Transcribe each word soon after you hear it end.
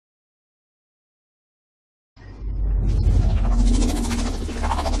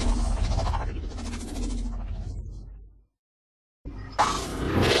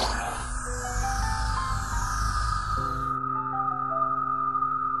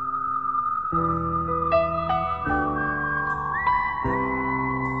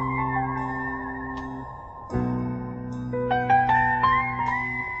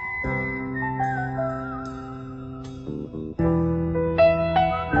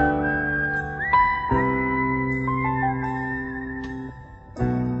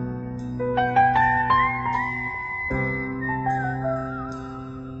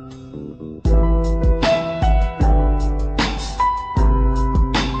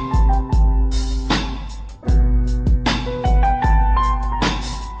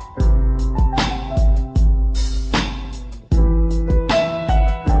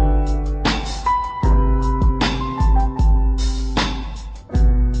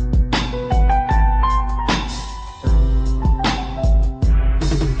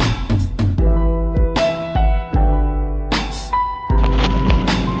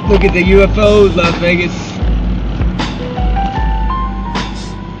Look at the UFOs, Las Vegas.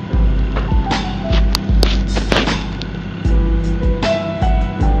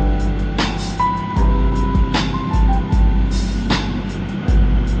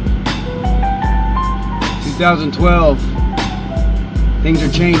 In 2012, things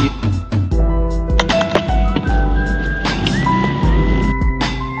are changing.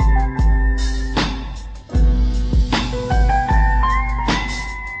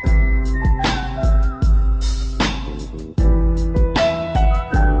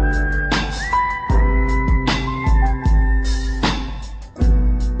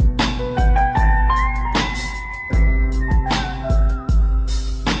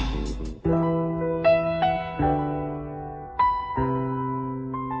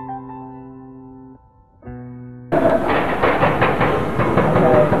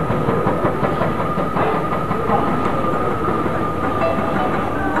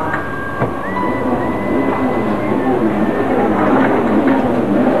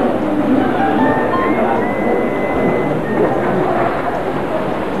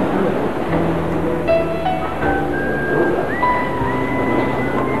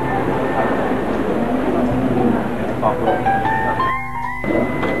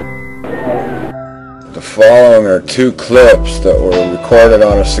 The following are two clips that were recorded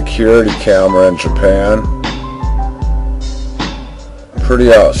on a security camera in Japan. Pretty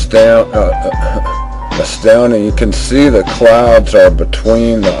astounding. You can see the clouds are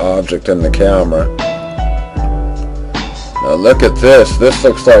between the object and the camera. Now look at this. This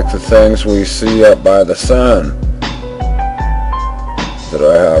looks like the things we see up by the sun that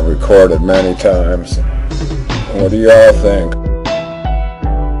I have recorded many times. What do y'all think?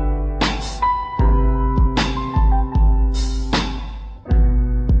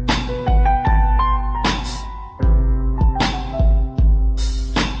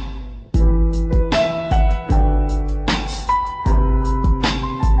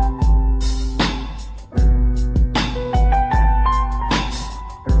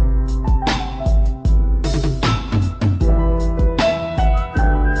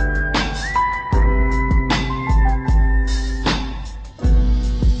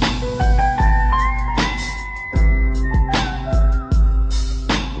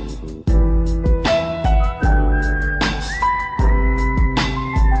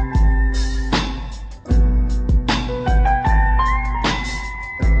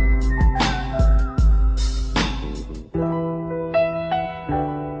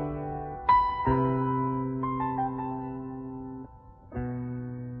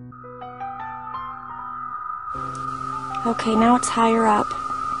 Okay, now it's higher up.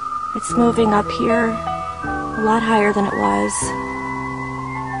 It's moving up here, a lot higher than it was.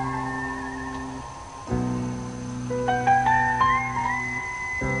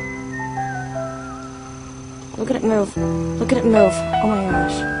 Look at it move. Look at it move. Oh my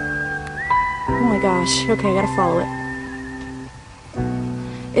gosh. Oh my gosh. Okay, I gotta follow it.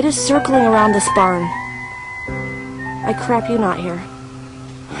 It is circling around this barn. I crap you not here.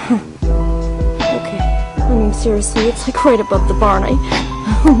 I mean, seriously, it's like right above the barn.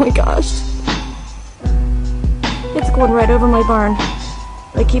 Oh my gosh. It's going right over my barn.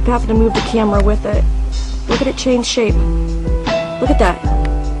 I keep having to move the camera with it. Look at it change shape. Look at that.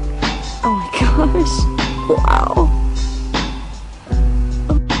 Oh my gosh. Wow.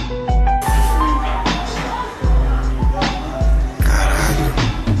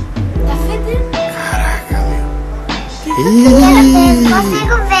 Tá fedendo? Caraca, meu. Não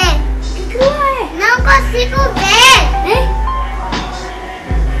consigo ver. Não consigo ver! Hein?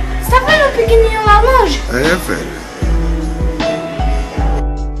 Você tá vendo o pequenininho lá longe? É, velho.